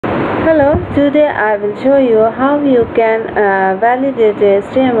Hello, today I will show you how you can validate a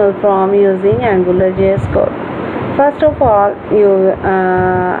HTML form using AngularJS code. First of all,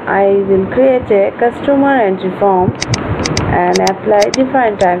 I will create a customer entry form and apply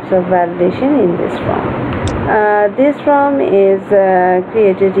different types of validation in this form. This form is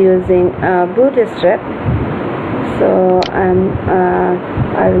created using Bootstrap. So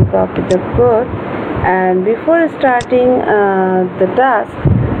I will copy the code, and before starting the task,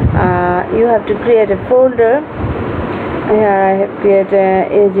 you have to create a folder. Here I have created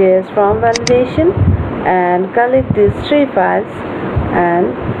AJS form validation and collect these three files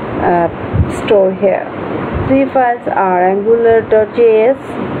and store here. Three files are angular.js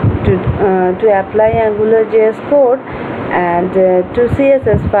to apply AngularJS code, and two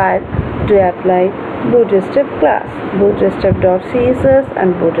CSS file to apply Bootstrap class, bootstrap.css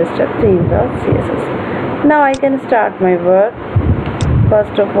and bootstrap theme.css. Now I can start my work.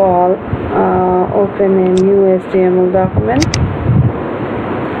 First of all, open a new HTML document,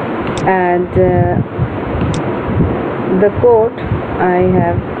 and the code I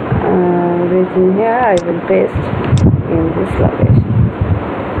have written here I will paste in this location.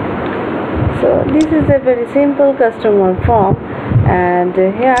 So this is a very simple customer form, and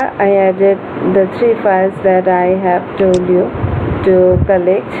here I added the three files that I have told you to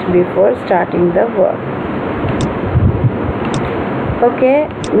collect before starting the work. Okay,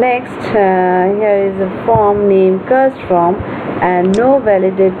 next here is a form named custom, and no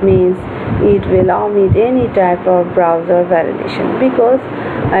validate means it will omit any type of browser validation, because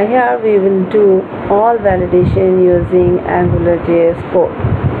here we will do all validation using AngularJS code.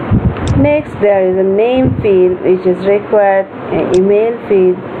 Next, there is a name field which is required, an email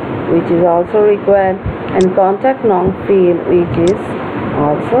field which is also required, and contact name field which is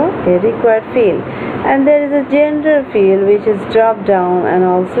also a required field, and there is a gender field which is drop down and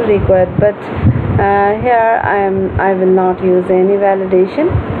also required, but here I will not use any validation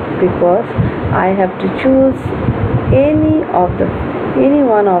because I have to choose any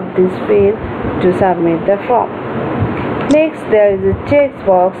one of these fields to submit the form. Next, there is a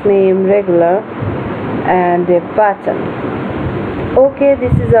checkbox named regular and a button. Okay,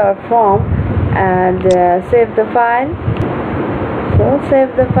 this is our form, and save the file. So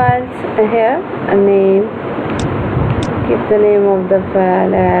save the files here, a name, keep the name of the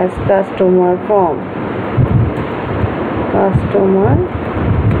file as customer form.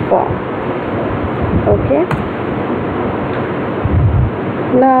 Okay,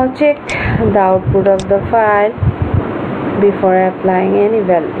 now check the output of the file before applying any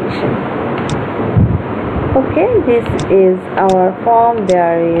validation. Okay, this is our form,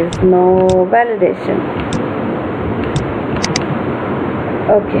 there is no validation.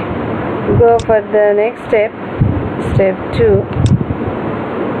 Okay, go for the next step. Step 2,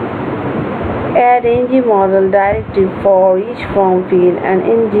 add ngModel directive for each form field and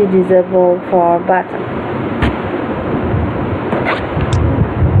disable for button.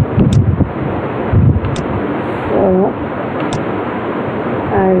 So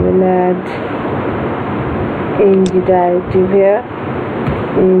I will add ng directive here,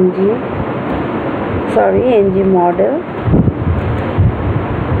 ngModel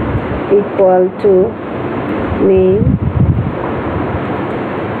equal to name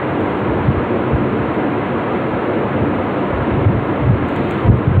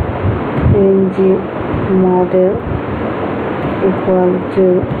ngModel equal to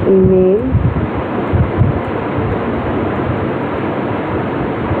email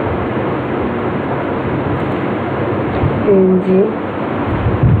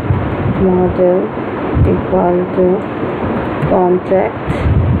ngModel equal to contact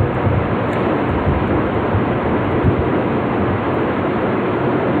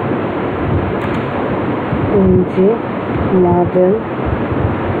ngModel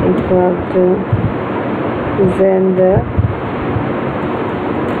equal to gender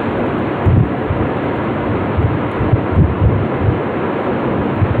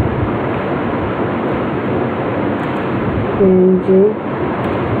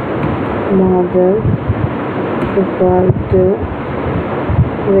ngModel equal to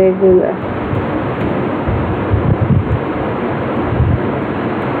regular.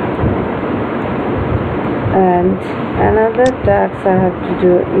 And another task I have to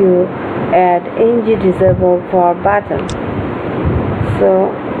do, you add ng disable for button.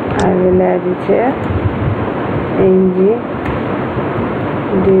 So I will add it here, ng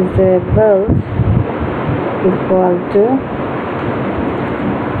disabled equal to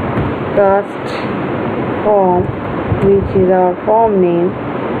cast form, which is our form name,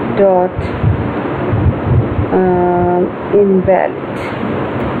 dot invalid.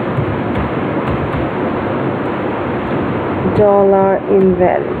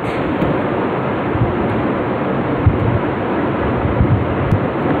 $invalid.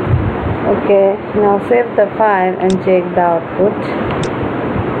 Okay, now save the file and check the output.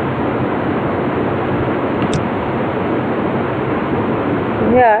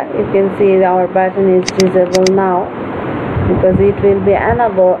 Here you can see our button is disabled now because it will be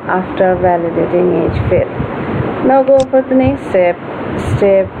enabled after validating each field. Now go for the next step,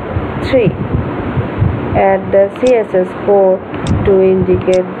 step 3. Add the CSS code to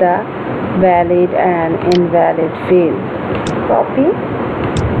indicate the valid and invalid field. Copy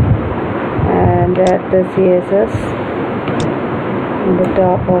and add the CSS in the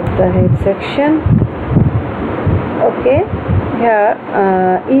top of the head section. Okay, here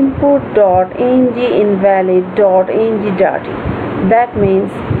input.ngInvalid.ng dirty. That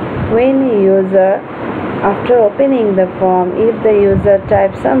means when a user, after opening the form, if the user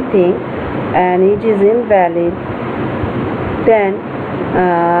types something and it is invalid, then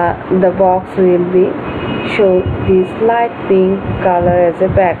the box will be show this light pink color as a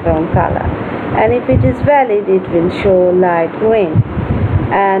background color, and if it is valid it will show light green,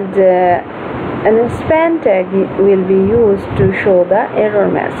 and a span tag will be used to show the error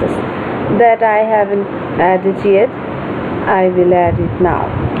message that I haven't added yet. I will add it now.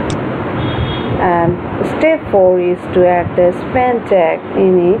 And step 4 is to add the span tag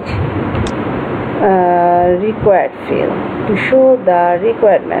in each required field to show the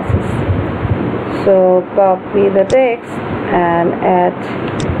required message. So copy the text and add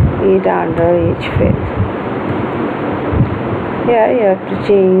it under each field. Here you have to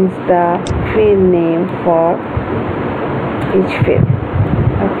change the field name for each field.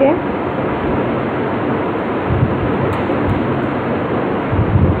 Okay.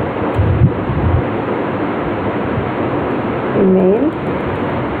 Email.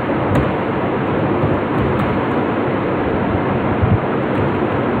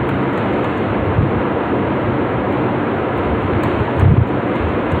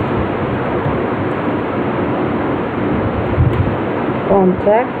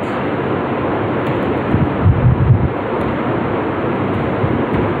 Contact.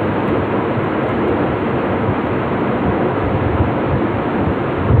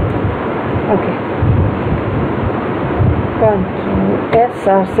 Okay. Ctrl S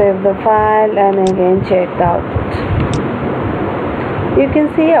or save the file and again check the output. You can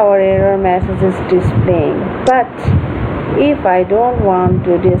see our error message is displaying, but if I don't want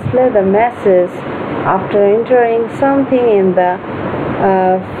to display the message after entering something in the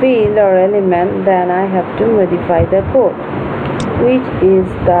field or element, then I have to modify the code, which is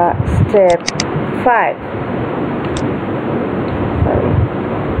the step 5.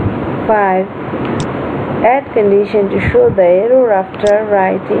 5. Add condition to show the error after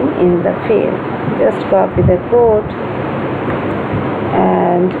writing in the field. Just copy the code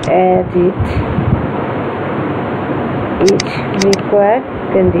and add it each required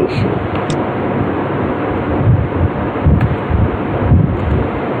condition.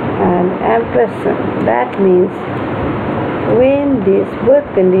 And ampersand, that means when these both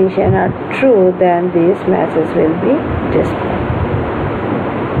conditions are true, then this message will be displayed.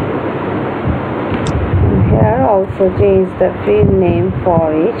 And here also change the field name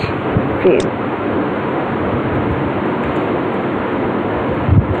for each field.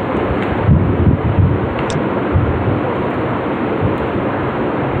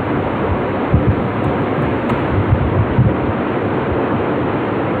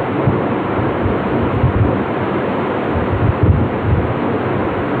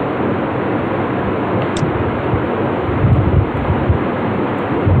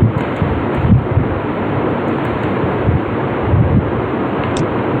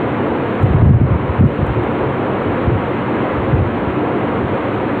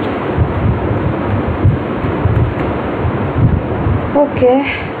 Okay,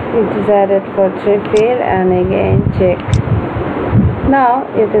 it is added for 3 field and again check. Now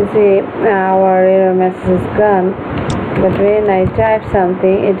you can see our error message is gone, but when I type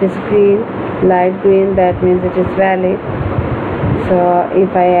something it is green, light green, that means it is valid. So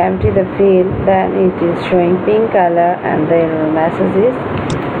if I empty the field, then it is showing pink color and the error message is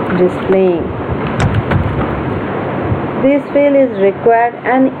displaying. This field is required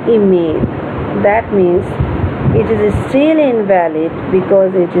an email. That means it is still invalid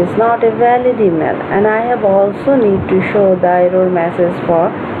because it is not a valid email, and I have also need to show the error message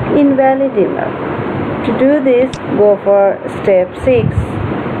for invalid email. To do this, go for step 6.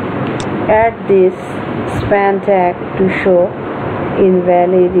 Add this span tag to show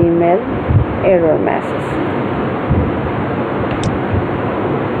invalid email error message.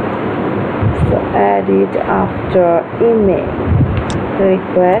 So add add it after email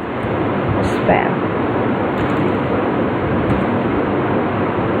request spam.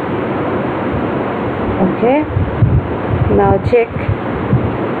 Okay, now check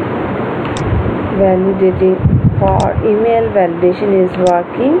validating for email validation is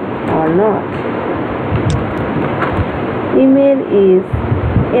working or not. Email is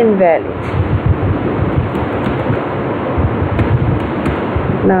invalid.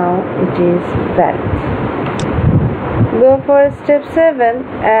 Now it is valid. Go for step 7.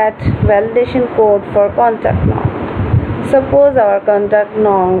 Add validation code for contact norm. Suppose our contact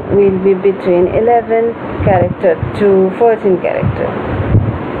norm will be between 11 character to 14 character.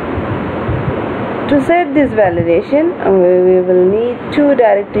 To set this validation, we will need two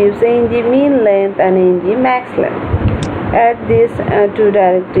directives, ng mean length and ng max length. Add these two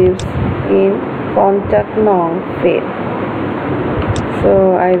directives in contact norm field.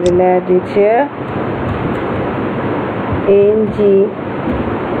 So I will add it here. ng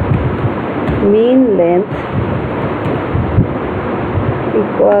mean length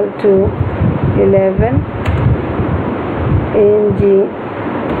equal to 11, ng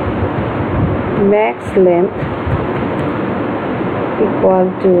max length equal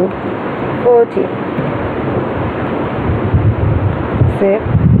to 40. Save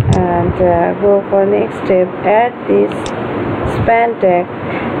and go for next step. Add this span tag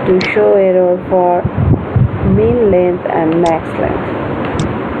to show error for mean length and max length.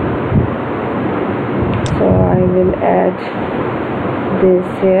 So I will add this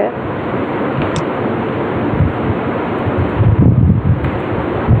here.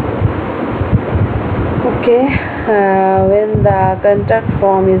 Okay, when the contact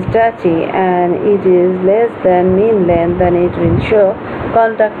form is dirty and it is less than mean length, then it will show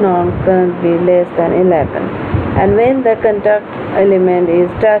contact norm can't be less than 11. And when the contact element is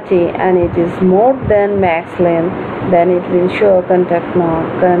dirty and it is more than max length, then it will show contact norm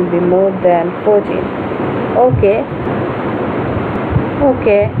can't be more than 14.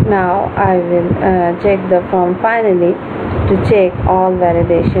 Okay, now I will check the form finally to check all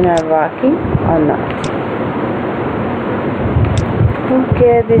validation are working or not.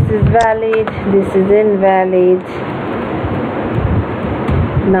 Okay, this is valid, this is invalid,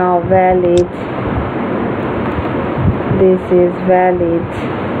 now valid, this is valid,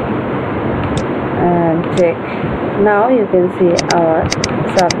 and check. Now you can see our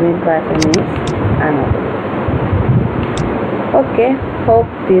submit button is enabled. Okay, hope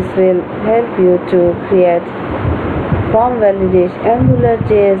this will help you to create form validation,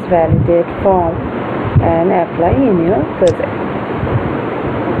 Angularjs validate form and apply in your project.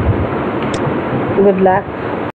 Good luck.